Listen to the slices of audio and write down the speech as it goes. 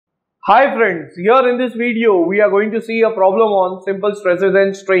Hi friends, here in this video we are going to see a problem on simple stresses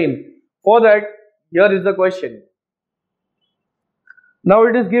and strain. For that, here is the question. Now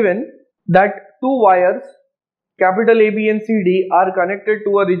it is given that two wires capital AB and CD are connected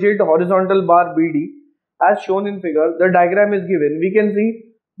to a rigid horizontal bar BD as shown in figure. The diagram is given. We can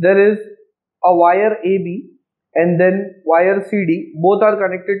see there is a wire AB and then wire CD. Both are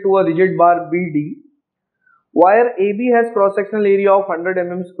connected to a rigid bar BD. Wire AB has cross-sectional area of 100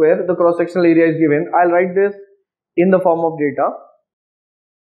 mm square. The cross-sectional area is given. I'll write this in the form of data.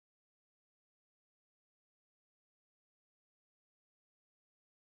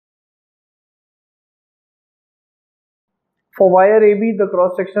 For wire AB, the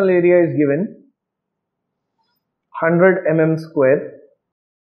cross-sectional area is given 100 mm square,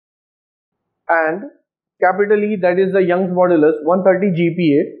 and capital E, that is the Young's modulus, 130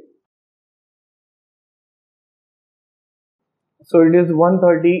 GPa. So it is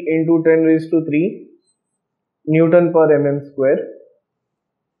 130 into 10 raised to 3 Newton per mm square.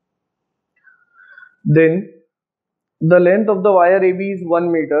 Then the length of the wire AB is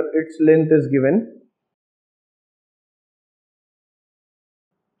 1 meter. Its length is given.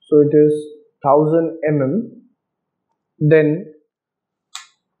 So it is 1000 mm. Then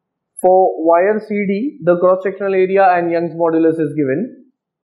for wire CD, the cross-sectional area and Young's modulus is given.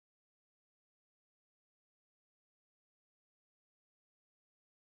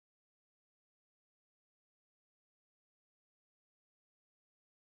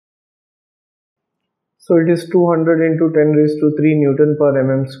 So it is 200 into 10 raised to 3 Newton per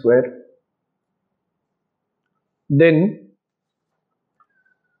mm square. Then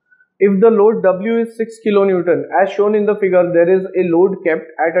if the load W is 6 kilonewton, as shown in the figure, there is a load kept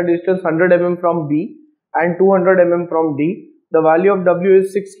at a distance 100 mm from B and 200 mm from D. The value of W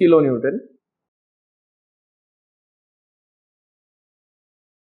is 6 kilonewton.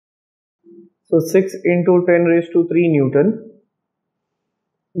 So 6 into 10 raised to 3 Newton.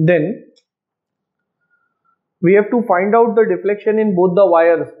 Then we have to find out the deflection in both the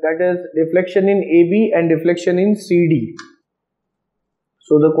wires, that is deflection in AB and deflection in CD.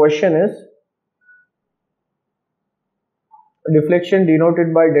 So the question is deflection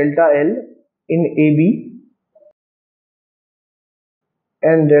denoted by delta L in AB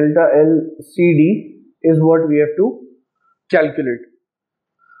and delta L CD is what we have to calculate.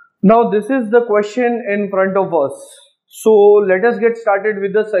 Now this is the question in front of us. So let us get started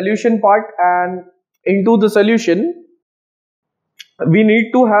with the solution part, and into the solution we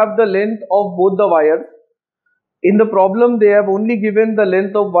need to have the length of both the wires. In the problem they have only given the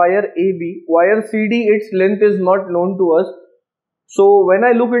length of wire AB. Wire CD, its length is not known to us. So when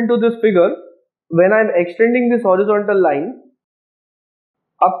I look into this figure, when I am extending this horizontal line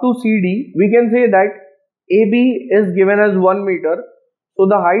up to CD, we can say that AB is given as 1 meter. So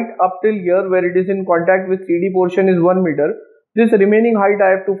the height up till here where it is in contact with CD portion is 1 meter. This remaining height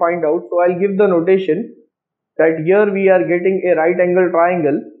I have to find out. So I'll give the notation that here we are getting a right angle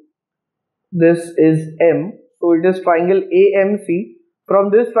triangle. This is M. So it is triangle AMC.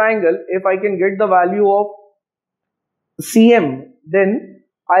 From this triangle, if I can get the value of CM, then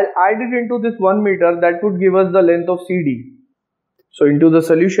I'll add it into this 1 meter. That would give us the length of CD. So into the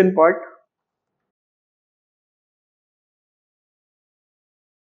solution part.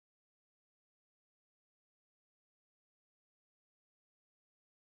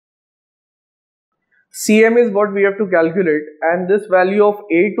 CM is what we have to calculate, and this value of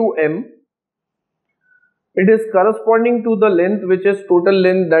A to M, it is corresponding to the length, which is total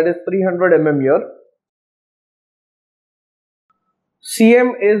length, that is 300 mm here.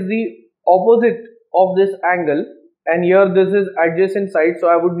 CM is the opposite of this angle, and here this is adjacent side, so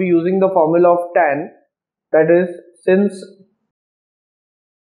I would be using the formula of tan, that is, since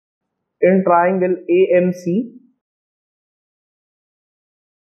in triangle AMC,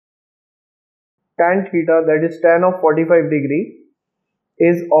 tan theta, that is tan of 45 degree,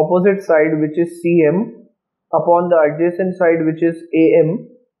 is opposite side, which is CM, upon the adjacent side, which is AM.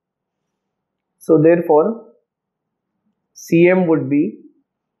 So therefore CM would be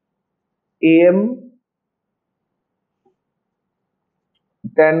AM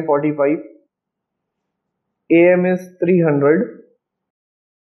tan 45. AM is 300.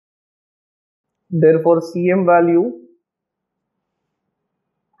 Therefore CM value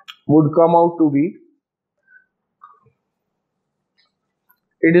would come out to be,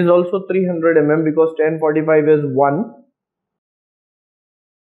 it is also 300 mm because tan 45 is 1.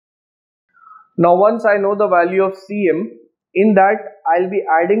 Now once I know the value of CM, in that I'll be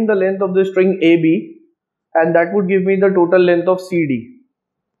adding the length of the string AB, and that would give me the total length of CD.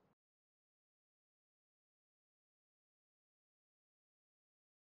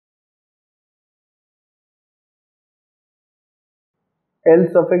 L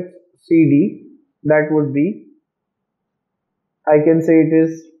suffix CD, that would be, I can say it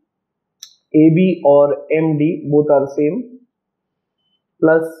is AB or MD, both are same,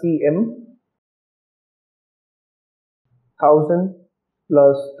 plus CM 1000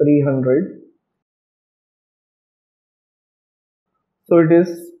 plus 300, so it is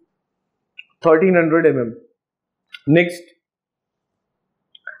 1300 mm. Next,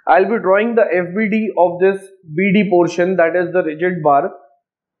 I'll be drawing the FBD of this BD portion, that is the rigid bar.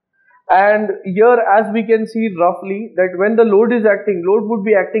 And here, as we can see roughly, that when the load is acting, load would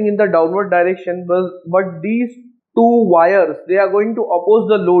be acting in the downward direction, but these two wires, they are going to oppose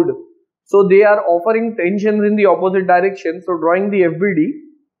the load, so they are offering tensions in the opposite direction. So drawing the FBD,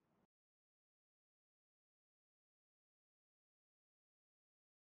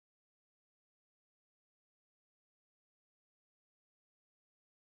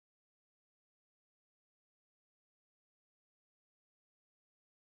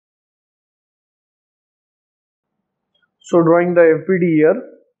 so drawing the FBD here,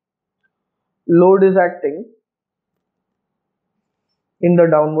 load is acting in the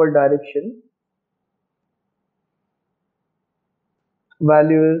downward direction,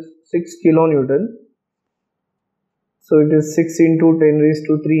 value is 6 kilonewton, so it is 6 into 10 raised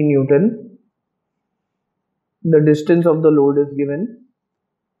to 3 Newton. The distance of the load is given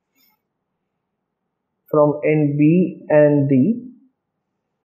from end B and D.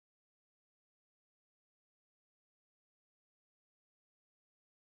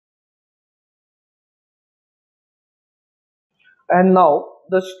 And now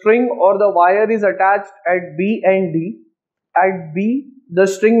the string or the wire is attached at B and D. At B, the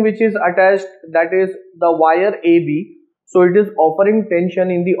string which is attached, that is the wire AB, so it is offering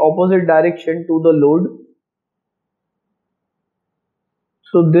tension in the opposite direction to the load.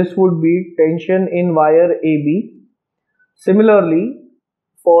 So this would be tension in wire AB. Similarly,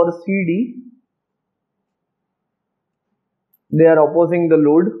 for CD, they are opposing the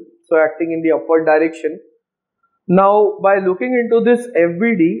load, so acting in the upward direction. Now, by looking into this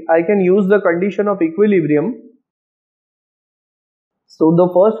FBD, I can use the condition of equilibrium. So the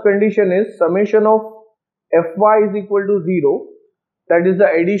first condition is summation of Fy is equal to 0. That is the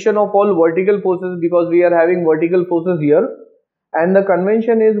addition of all vertical forces, because we are having vertical forces here. And the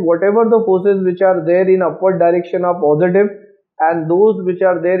convention is whatever the forces which are there in upward direction are positive, and those which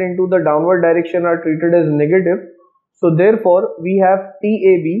are there into the downward direction are treated as negative. So therefore we have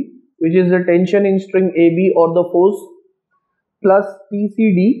TAB, which is the tension in string AB or the force, plus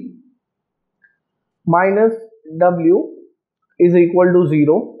TCD minus W is equal to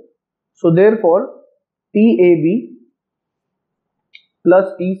 0. So therefore TAB plus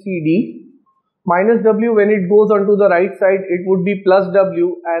TCD minus W, when it goes onto the right side, it would be plus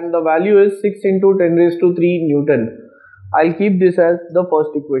W, and the value is 6 into 10 raised to 3 Newton. I'll keep this as the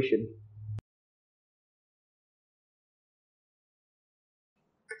first equation.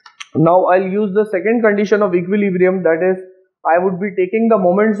 Now I'll use the second condition of equilibrium, that is, I would be taking the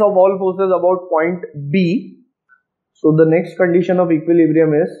moments of all forces about point B. So the next condition of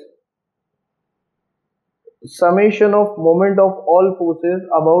equilibrium is summation of moment of all forces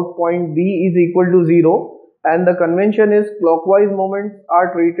about point B is equal to 0, and the convention is clockwise moments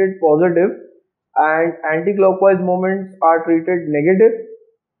are treated positive and anti-clockwise moments are treated negative.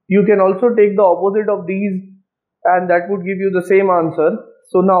 You can also take the opposite of these and that would give you the same answer.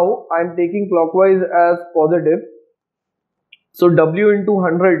 So now I am taking clockwise as positive. So W into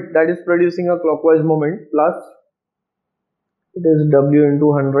 100, that is producing a clockwise moment, plus it is W into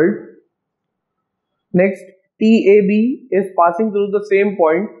 100. Next, TAB is passing through the same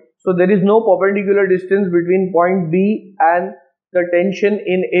point, so there is no perpendicular distance between point B and the tension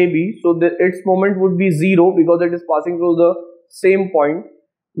in AB, so its moment would be 0 because it is passing through the same point.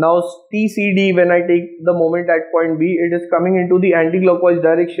 Now TCD, when I take the moment at point B, it is coming into the anti-clockwise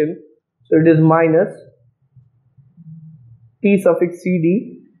direction, so it is minus T suffix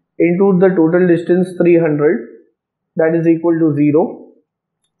CD into the total distance 300, that is equal to 0.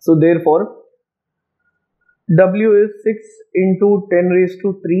 So therefore W is 6 into 10 raised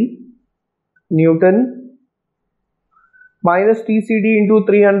to 3 Newton minus TCD into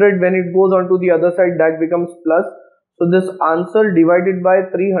 300, when it goes on to the other side, that becomes plus. So this answer divided by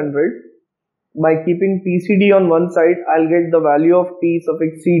 300, by keeping TCD on one side, I'll get the value of T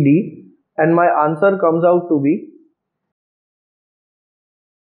suffix CD, and my answer comes out to be,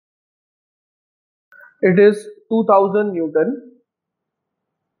 it is 2000 Newton.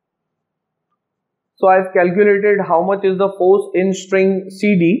 So I've calculated how much is the force in string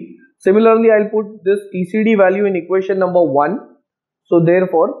CD. Similarly, I'll put this TCD value in equation number 1. So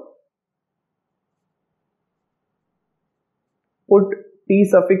therefore, put T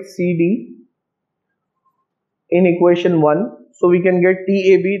suffix CD in equation 1. So we can get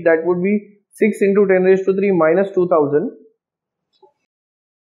TAB, that would be 6 into 10 raised to 3 minus 2000.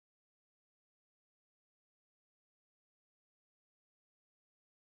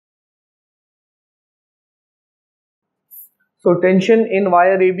 So tension in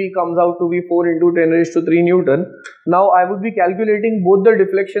wire AB comes out to be 4 into 10 raised to 3 Newton. Now I would be calculating both the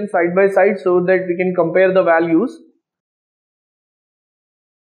deflection side by side so that we can compare the values.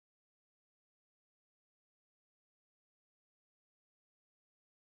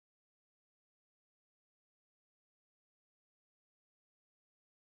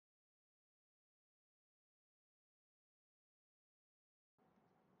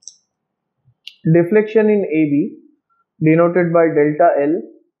 Deflection in AB denoted by delta L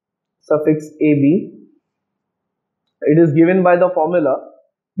suffix AB. It is given by the formula.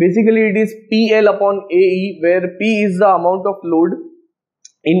 Basically it is PL upon AE, where P is the amount of load.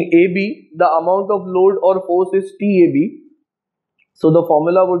 In AB the amount of load or force is TAB. So the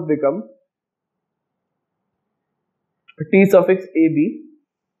formula would become T suffix AB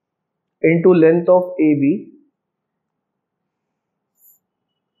into length of AB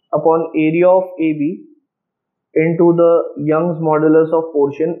upon area of AB into the Young's modulus of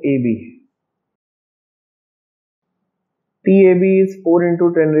portion AB. TAB is 4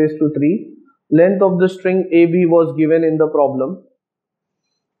 into 10 raised to 3. Length of the string AB was given in the problem.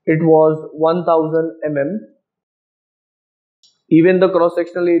 It was 1000 mm. Even the cross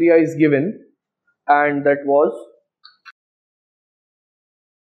sectional area is given, and that was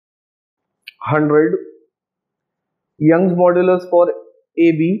 100. Young's modulus for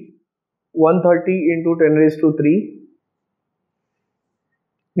AB 130 into 10 raised to 3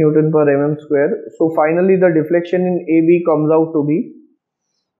 Newton per mm square. So finally the deflection in AB comes out to be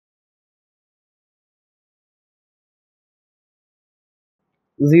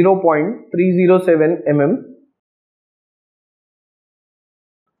 0.307 mm.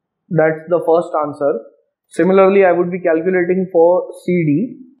 That's the first answer. Similarly, I would be calculating for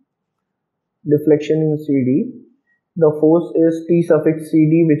CD, deflection in CD. The force is T suffix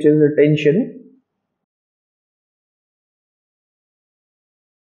CD, which is the tension.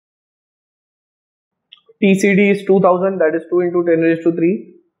 TCD is 2000, that is 2 into 10 raised to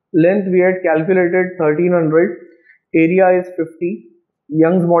 3. Length we had calculated 1300. Area is 50.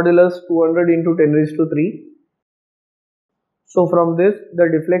 Young's modulus 200 into 10 raised to 3. So from this, the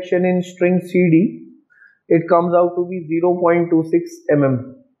deflection in string CD, it comes out to be 0.26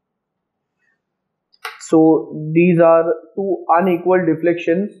 mm. So these are two unequal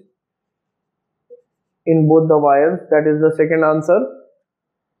deflections in both the wires. That is the second answer.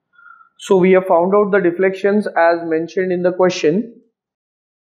 So we have found out the deflections as mentioned in the question.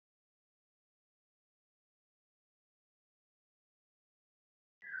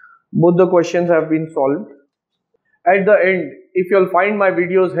 Both the questions have been solved. At the end, if you'll find my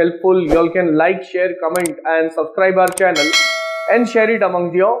videos helpful, y'all can like, share, comment and subscribe our channel and share it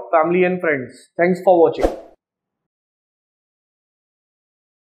among your family and friends. Thanks for watching.